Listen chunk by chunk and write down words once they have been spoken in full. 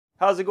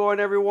How's it going,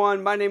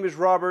 everyone? My name is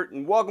Robert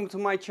and welcome to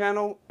my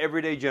channel,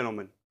 Everyday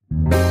Gentleman.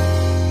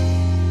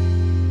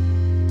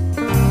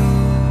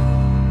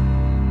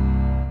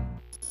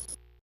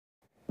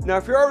 Now,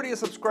 if you're already a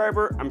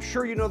subscriber, I'm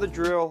sure you know the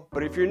drill,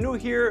 but if you're new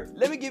here,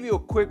 let me give you a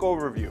quick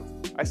overview.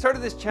 I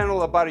started this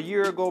channel about a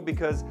year ago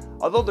because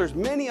although there's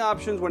many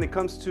options when it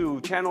comes to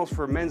channels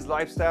for men's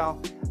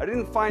lifestyle, I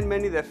didn't find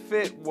many that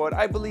fit what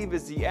I believe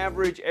is the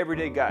average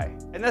everyday guy.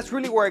 And that's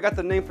really where I got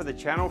the name for the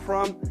channel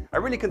from. I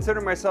really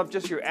consider myself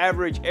just your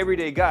average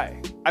everyday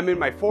guy. I'm in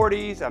my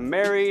 40s, I'm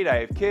married,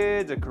 I have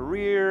kids, a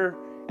career,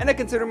 and I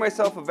consider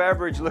myself of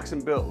average looks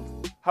and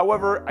build.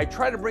 However, I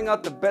try to bring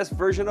out the best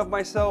version of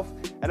myself,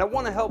 and I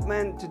want to help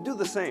men to do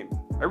the same.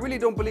 I really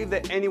don't believe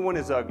that anyone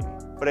is ugly,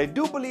 but I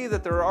do believe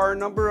that there are a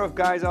number of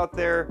guys out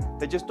there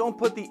that just don't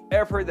put the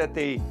effort that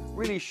they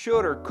really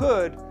should or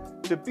could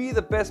to be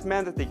the best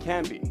man that they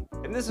can be.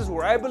 And this is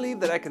where I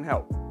believe that I can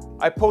help.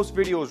 I post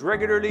videos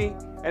regularly,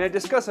 and I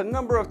discuss a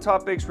number of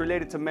topics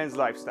related to men's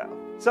lifestyle.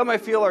 Some I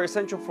feel are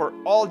essential for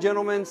all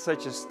gentlemen,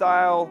 such as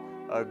style,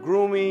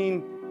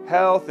 grooming,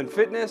 health, and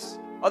fitness.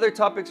 Other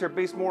topics are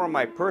based more on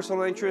my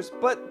personal interests,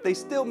 but they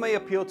still may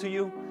appeal to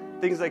you.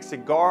 Things like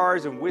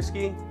cigars and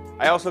whiskey.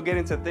 I also get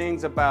into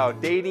things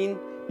about dating.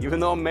 Even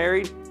though I'm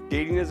married,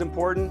 dating is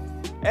important.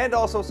 And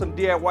also some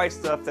DIY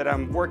stuff that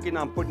I'm working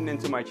on putting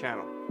into my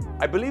channel.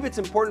 I believe it's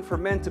important for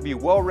men to be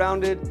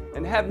well-rounded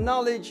and have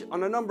knowledge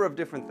on a number of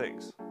different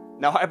things.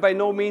 Now, I by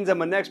no means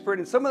am an expert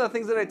in some of the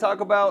things that I talk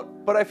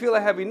about, but I feel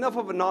I have enough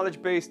of a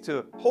knowledge base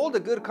to hold a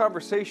good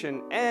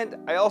conversation, and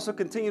I also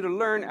continue to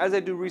learn as I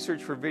do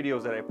research for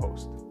videos that I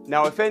post.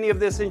 Now, if any of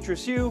this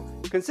interests you,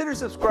 consider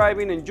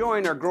subscribing and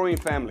join our growing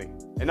family.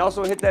 And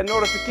also hit that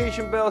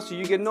notification bell so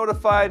you get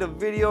notified of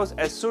videos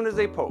as soon as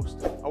they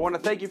post. I want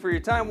to thank you for your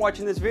time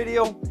watching this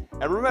video,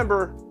 and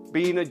remember,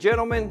 being a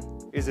gentleman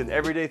is an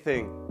everyday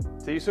thing.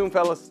 See you soon,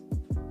 fellas.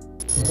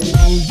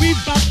 We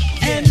bop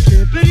and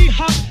pretty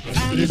hot.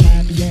 I'm as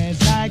happy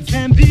as I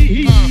can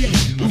be.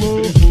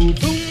 Whoa,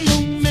 boom.